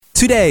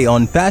Today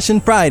on Fashion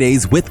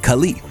Fridays with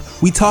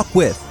Kaleaf, we talk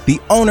with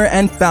the owner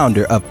and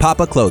founder of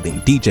Papa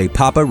Clothing, DJ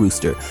Papa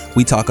Rooster.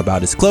 We talk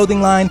about his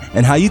clothing line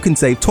and how you can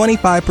save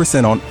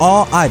 25% on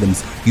all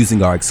items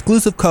using our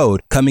exclusive code,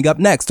 coming up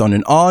next on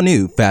an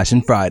all-new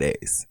Fashion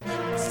Fridays.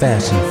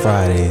 Fashion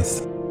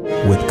Fridays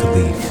with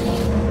Kaleaf.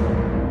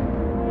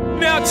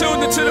 Now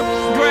tuned into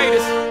the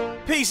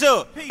greatest. Peace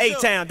up,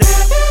 A-Town.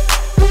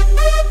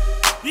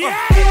 Yeah.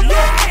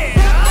 Okay.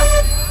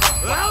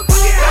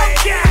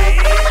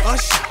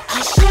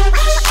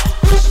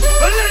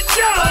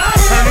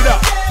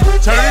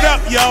 Turn it up,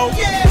 yo.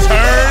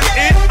 Turn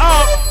it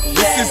up.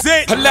 This is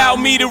it. Allow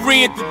me to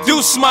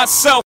reintroduce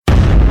myself.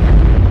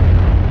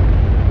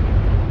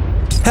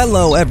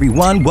 Hello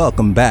everyone,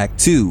 welcome back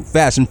to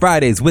Fashion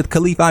Fridays with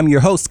Kaleaf. I'm your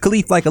host,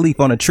 Kaleaf like a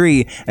leaf on a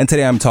tree, and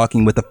today I'm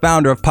talking with the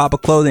founder of Papa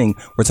Clothing.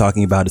 We're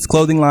talking about his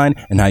clothing line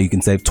and how you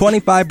can save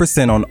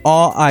 25% on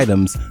all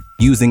items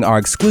using our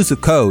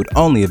exclusive code,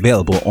 only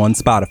available on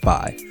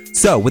Spotify.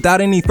 So without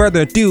any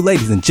further ado,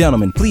 ladies and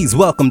gentlemen, please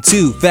welcome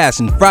to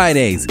Fashion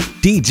Fridays,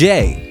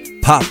 DJ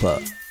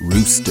Papa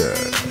Rooster.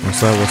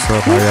 What's up?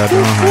 How y'all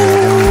doing?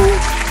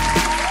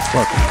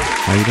 Welcome.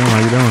 How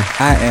you doing?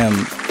 I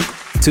am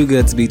too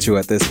good to be true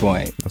at this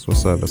point. That's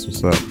what's up.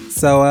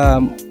 So,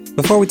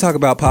 before we talk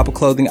about Papa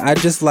Clothing, I'd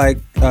just like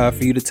for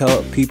you to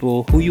tell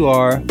people who you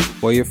are,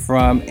 where you're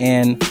from,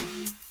 and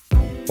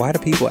why do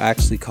people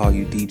actually call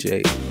you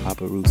DJ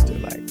Papa Rooster?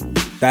 Like,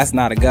 that's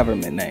not a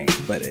government name,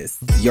 but it's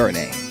your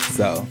name.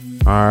 So.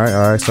 All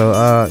right.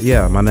 So,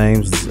 my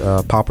name's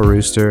Papa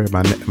Rooster.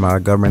 My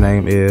government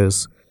name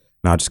is.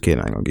 No, just kidding.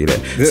 I ain't gonna get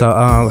that.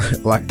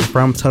 So,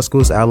 from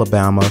Tuscaloosa,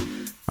 Alabama.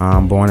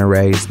 Born and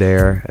raised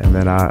there, and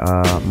then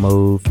I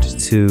moved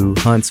to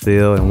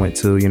Huntsville and went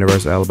to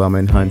University of Alabama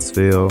in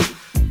Huntsville.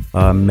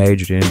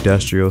 Majored in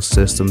industrial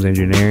systems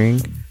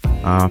engineering.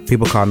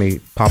 People call me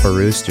Papa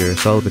Rooster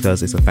solely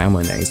because it's a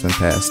family name. It's been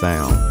passed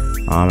down,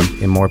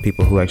 and more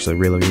people who actually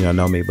really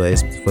know me. But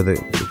it's for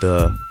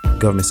the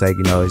government's sake,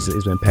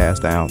 it's been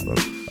passed down.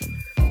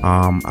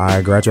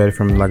 I graduated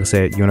from, like I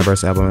said,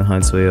 University of Alabama in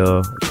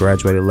Huntsville.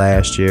 Graduated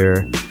last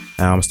year.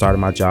 Started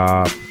my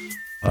job.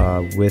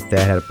 With that,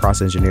 I had a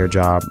process engineer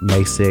job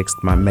May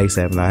 6th. May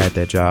 7th, I had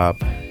that job,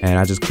 and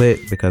I just quit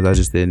because I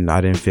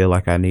didn't feel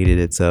like I needed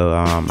it. So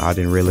I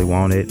didn't really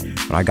want it.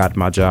 When I got to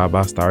my job,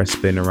 I started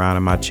spinning around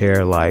in my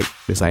chair like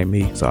this ain't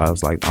me. So I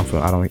was like,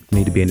 I don't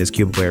need to be in this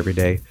cubicle every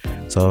day.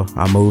 So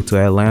I moved to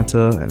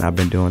Atlanta, and I've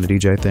been doing the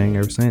DJ thing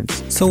ever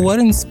since. So what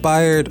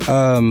inspired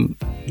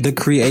the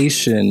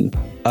creation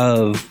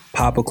of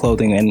Papa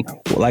Clothing, and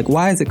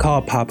why is it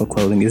called Papa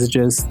Clothing? Is it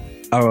just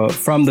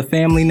from the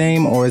family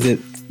name, or is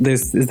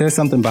there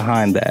something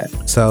behind that?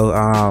 So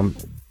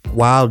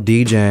while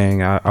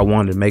DJing, I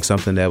wanted to make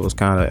something that was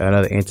kind of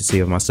another entity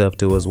of myself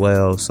too as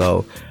well.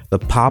 So the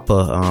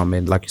Papa,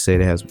 and like you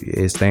said,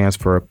 it stands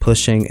for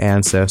Pushing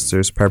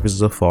Ancestors,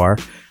 Purposes Afar.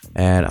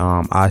 And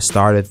I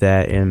started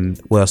that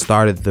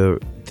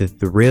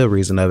the real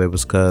reason of it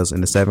was because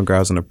in the 7th grade I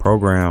was in a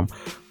program,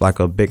 like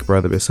a big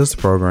brother, big sister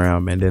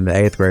program. And then the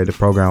 8th grade, the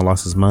program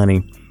lost its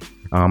money.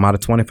 Out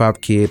of 25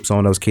 kids, some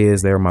of those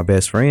kids, they were my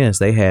best friends.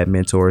 They had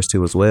mentors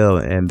too as well,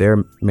 and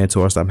their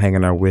mentors, I'm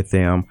hanging out with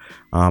them.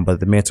 But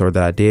the mentor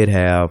that I did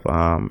have,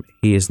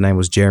 his name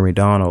was Jeremy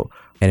Donald.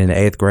 And in the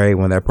 8th grade,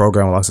 when that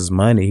program lost his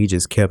money, he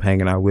just kept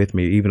hanging out with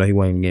me, even though he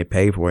wasn't getting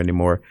paid for it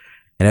anymore.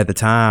 And at the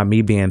time,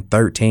 me being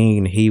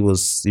 13, he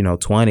was,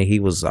 20.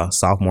 He was a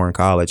sophomore in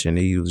college, and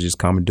he was just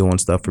coming doing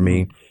stuff for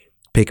me,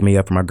 picking me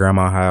up from my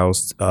grandma's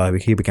house.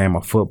 He became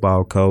a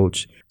football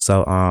coach.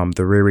 So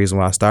the real reason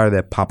why I started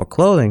that Papa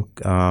Clothing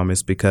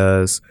is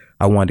because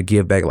I wanted to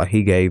give back like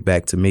he gave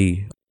back to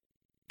me.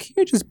 Can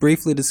you just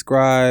briefly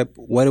describe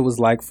what it was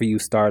like for you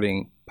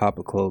starting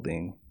Papa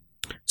Clothing?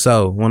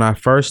 So when I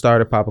first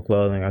started Papa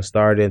Clothing, I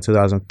started in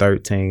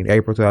 2013,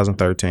 April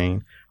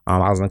 2013.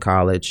 I was in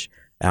college.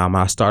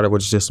 I started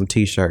with just some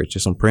T-shirts,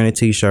 just some printed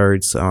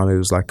T-shirts.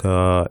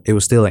 It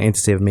was still an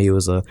entity of me. It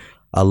was a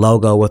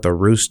logo with a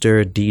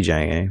rooster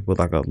DJing with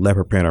like a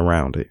leopard print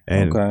around it.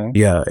 And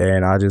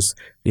and I just,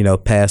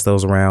 pass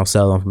those around,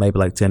 sell them for maybe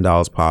like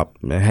 $10 pop.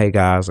 And, hey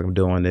guys, I'm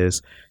doing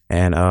this.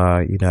 And,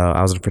 I'm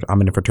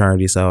in the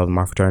fraternity, so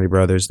my fraternity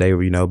brothers, they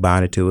were,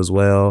 buying it too as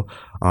well.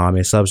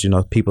 And subs,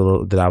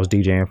 people that I was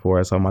DJing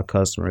for, so my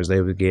customers,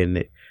 they were getting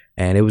it.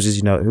 And it was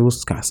just, it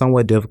was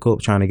somewhat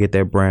difficult trying to get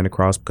that brand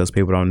across because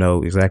people don't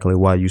know exactly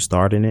why you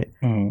starting it.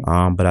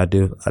 Mm-hmm. But I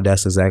do.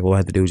 That's exactly what I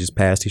had to do, just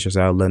pass T-shirts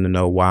out, letting them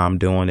know why I'm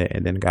doing it,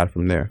 and then got it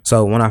from there.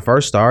 So when I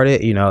first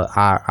started,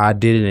 I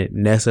didn't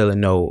necessarily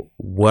know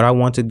what I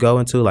wanted to go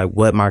into, like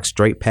what my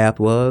straight path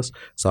was.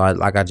 So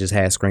I just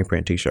had screen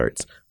print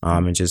T-shirts,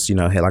 and just,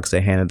 like I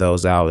said, handed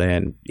those out.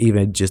 And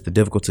even just the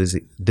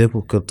difficulty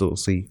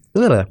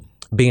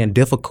being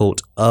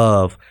difficult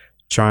of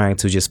trying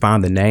to just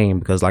find the name,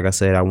 because like I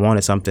said, I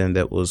wanted something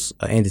that was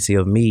an entity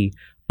of me,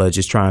 but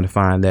just trying to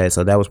find that.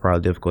 So that was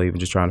probably difficult, even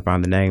just trying to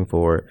find the name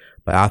for it.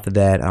 But after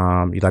that,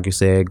 like you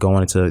said,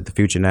 going into the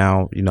future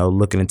now,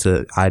 looking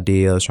into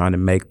ideas, trying to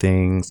make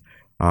things,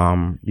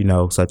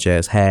 such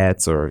as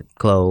hats or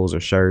clothes or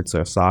shirts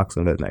or socks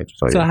and that nature.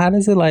 So how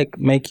does it like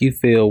make you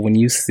feel when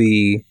you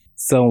see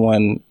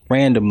someone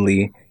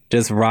randomly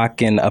just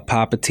rocking a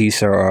Papa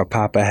t-shirt or a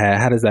Papa hat?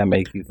 How does that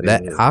make you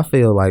feel? I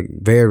feel like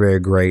very, very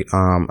great.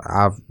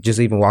 I've just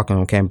even walking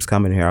on campus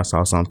coming here, I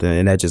saw something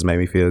and that just made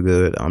me feel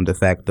good. The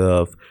fact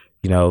of,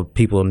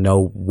 people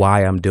know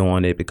why I'm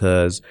doing it,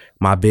 because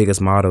my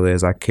biggest motto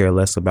is I care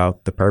less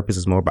about the purpose.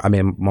 It's more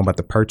about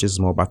the purchase,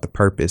 more about the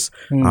purpose.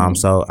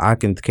 So I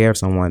can care if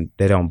someone,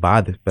 they don't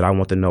buy this, but I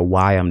want to know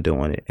why I'm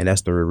doing it. And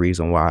that's the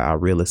reason why I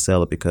really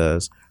sell it,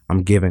 because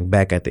I'm giving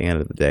back at the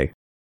end of the day.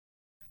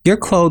 Your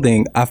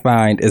clothing, I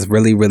find, is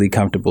really, really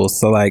comfortable.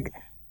 So like,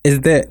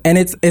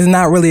 it's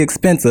not really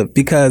expensive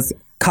because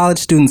college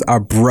students are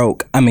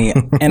broke.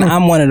 And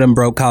I'm one of them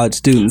broke college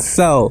students.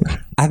 So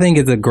I think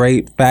it's a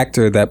great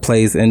factor that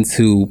plays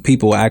into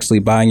people actually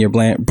buying your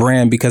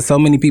brand, because so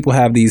many people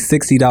have these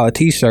 $60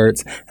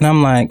 t-shirts and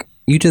I'm like,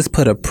 you just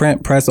put a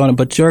print press on it,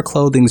 but your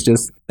clothing's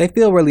they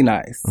feel really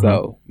nice. Mm-hmm.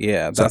 So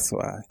yeah, that's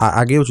why.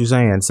 I get what you're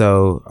saying.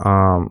 So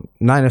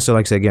not necessarily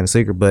like I said, getting a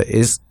secret, but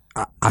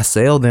I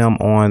sell them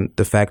on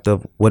the fact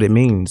of what it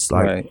means,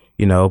 like, right.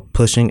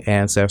 Pushing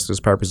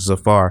ancestors' purposes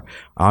afar.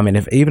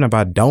 And even if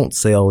I don't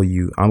sell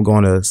you, I'm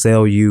going to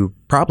sell you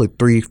probably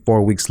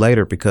 3-4 weeks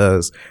later,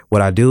 because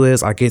what I do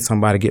is I get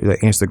somebody to get their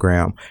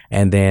Instagram,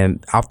 and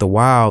then after a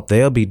while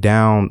they'll be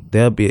down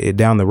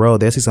the road.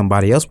 They'll see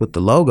somebody else with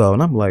the logo,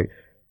 and I'm like,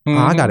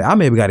 I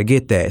maybe got to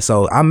get that.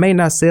 So I may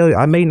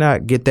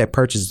not get that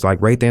purchase like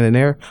right then and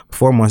there.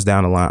 4 months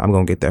down the line, I'm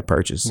gonna get that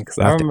purchase.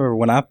 I remember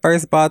when I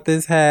first bought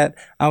this hat,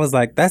 I was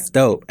like, "That's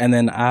dope." And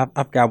then I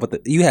forgot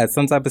you had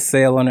some type of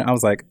sale on it. I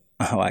was like,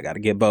 "Oh, I got to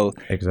get both."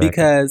 Exactly.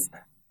 Because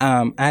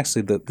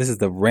actually, this is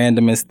the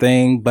randomest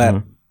thing,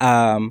 but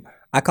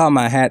I call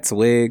my hats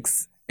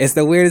wigs. It's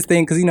the weirdest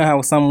thing, because you know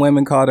how some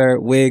women call their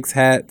wigs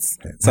hats.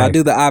 So I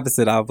do the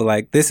opposite. I'll be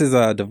like, "This is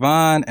a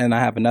Devon," and I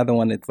have another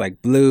one that's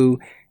like blue.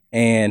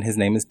 And his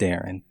name is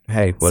Darren.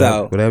 Hey,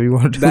 whatever you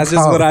want to do. That's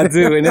just what I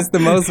do. And it's the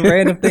most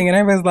random thing. And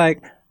everyone's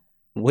like,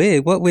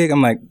 wig? What wig?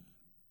 I'm like,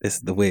 this is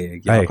the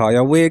wig. Y'all call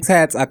your wigs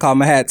hats. I call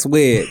my hats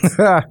wigs.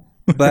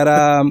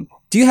 But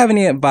do you have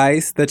any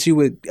advice that you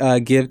would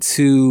give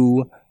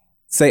to,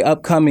 say,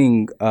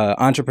 upcoming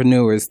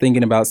entrepreneurs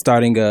thinking about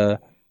starting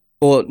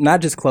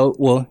not just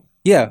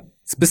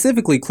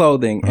specifically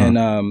clothing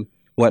and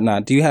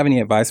whatnot? Do you have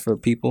any advice for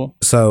people?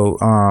 So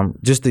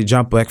just to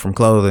jump back from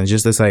clothing,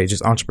 just to say,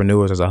 just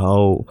entrepreneurs as a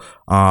whole,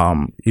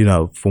 for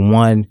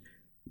one,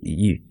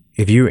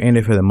 if you're in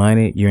it for the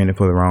money, you're in it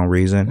for the wrong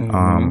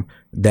reason.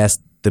 That's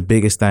the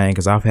biggest thing,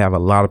 because I've had a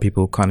lot of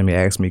people come to me,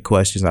 ask me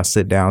questions. I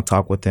sit down,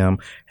 talk with them.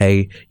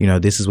 Hey,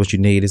 this is what you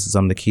need. This is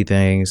some of the key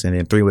things. And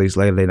then 3 weeks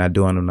later, they're not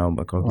doing them no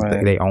more, because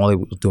they only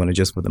was doing it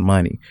just for the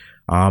money.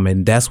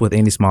 And that's with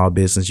any small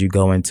business you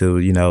go into,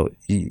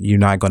 you're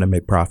not going to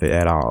make profit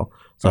at all.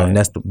 So and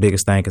that's the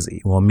biggest thing, because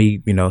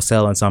me,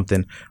 selling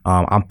something,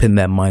 I'm putting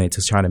that money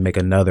to try to make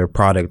another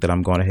product that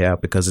I'm going to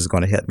have, because it's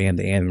going to help me in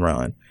the end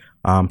run.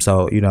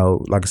 So,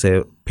 like I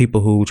said,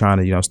 people who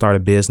trying to, start a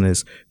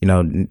business,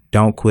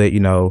 don't quit,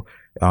 even though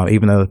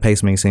the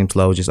pace may seem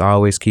slow, just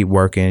always keep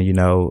working,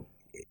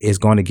 it's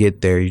going to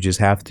get there. You just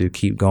have to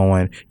keep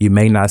going. You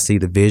may not see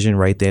the vision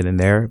right then and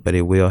there, but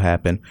it will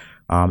happen.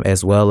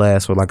 As well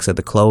as for, like I said,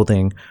 the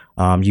clothing,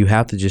 you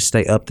have to just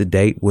stay up to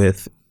date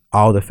with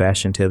all the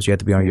fashion tips. You have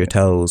to be on your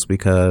toes,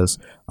 because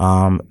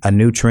a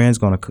new trend is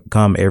going to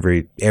come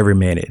every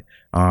minute.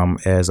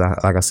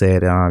 Like I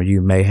said,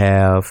 you may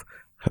have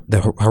the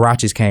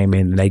Harachis came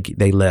in and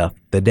they left.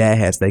 The dad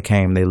hats, they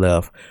came, they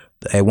left.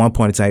 At one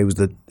point in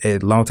time, a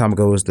long time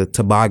ago, it was the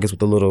toboggans with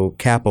the little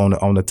cap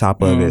on the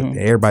top of it.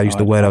 Everybody used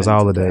to wear those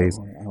all the days.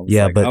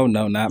 Yeah, like, but oh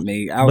no, not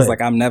me. I was like,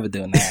 I'm never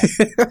doing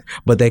that.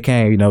 But they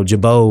came,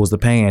 jabos, the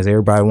pants.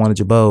 Everybody wanted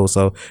jabos,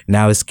 so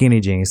now it's skinny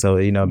jeans. So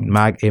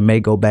it may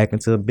go back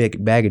into a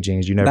big bag of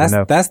jeans. You never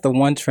know. That's the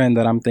one trend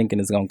that I'm thinking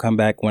is gonna come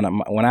back when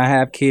I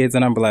have kids,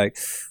 and I'm like,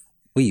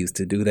 we used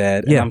to do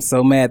that. And I'm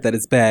so mad that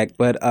it's back,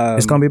 but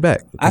it's gonna be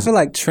back. I feel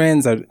like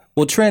trends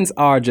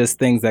are just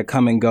things that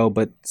come and go,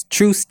 but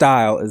true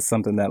style is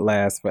something that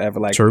lasts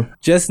forever. Like True.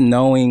 Just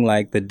knowing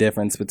like the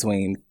difference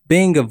between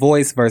being a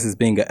voice versus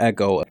being an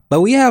echo.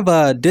 But we have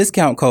a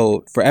discount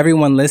code for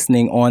everyone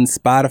listening on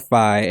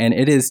Spotify, and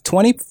it is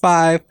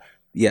 25.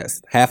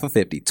 Yes, half of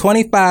 50,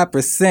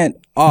 25%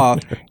 off.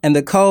 And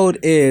the code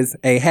is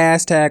a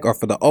hashtag, or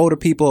for the older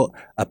people,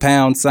 a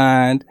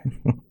 £.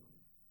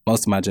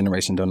 Most of my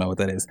generation don't know what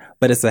that is,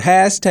 but it's a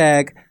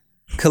hashtag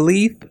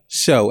Kaleaf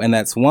Show, and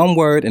that's one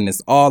word, and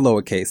it's all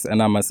lowercase.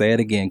 And I'm gonna say it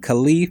again,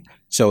 Kaleaf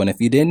Show. And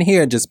if you didn't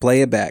hear it, just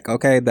play it back.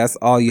 Okay, that's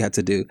all you have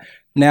to do.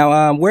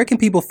 Now, where can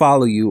people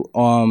follow you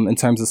in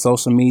terms of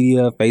social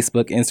media,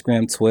 Facebook,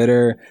 Instagram,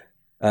 Twitter,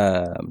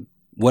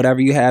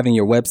 whatever you have in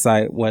your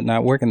website,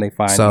 whatnot? Where can they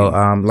find you? So,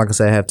 like I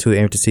said, I have 2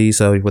 entities.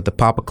 So with the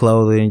Papa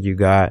Clothing,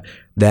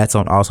 that's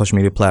on all social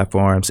media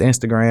platforms: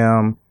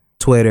 Instagram,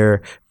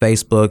 Twitter,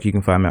 Facebook. You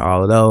can find me on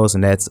all of those,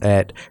 and that's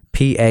at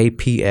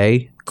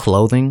PAPA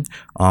Clothing.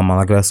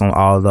 I guess on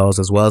all of those,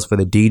 as well as for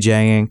the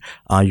DJing.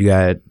 You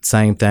got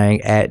same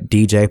thing at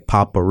DJ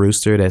Papa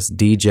Rooster. That's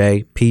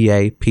DJ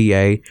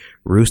PAPA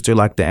Rooster,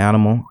 like the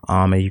animal.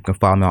 And you can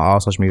follow me on all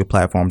social media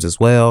platforms as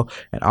well.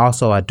 And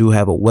also, I do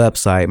have a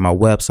website. My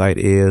website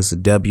is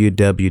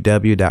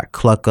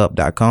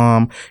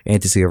www.cluckup.com.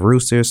 Entity of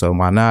Rooster, so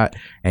why not?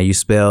 And you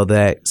spell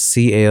that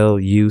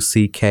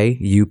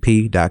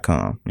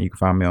CLUCKUP.com. You can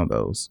find me on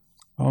those.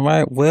 All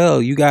right.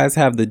 Well, you guys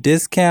have the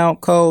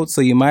discount code,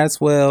 so you might as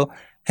well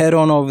head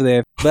on over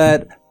there.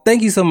 But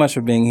thank you so much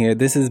for being here.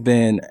 This has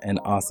been an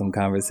awesome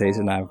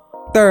conversation. I've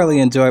thoroughly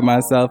enjoyed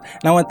myself.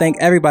 And I want to thank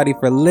everybody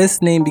for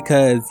listening,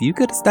 because you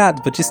could have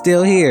stopped, but you're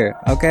still here.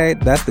 Okay?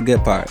 That's the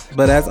good part.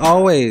 But as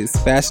always,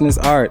 fashion is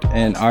art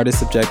and art is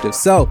subjective.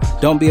 So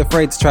don't be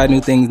afraid to try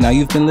new things. Now,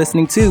 you've been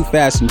listening to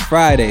Fashion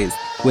Fridays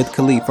with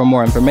Kaleaf. For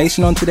more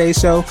information on today's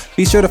show,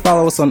 be sure to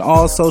follow us on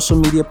all social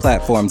media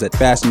platforms at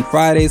Fashion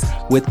Fridays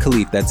with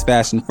Kaleaf. That's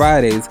Fashion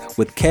Fridays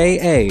with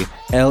Kaleaf.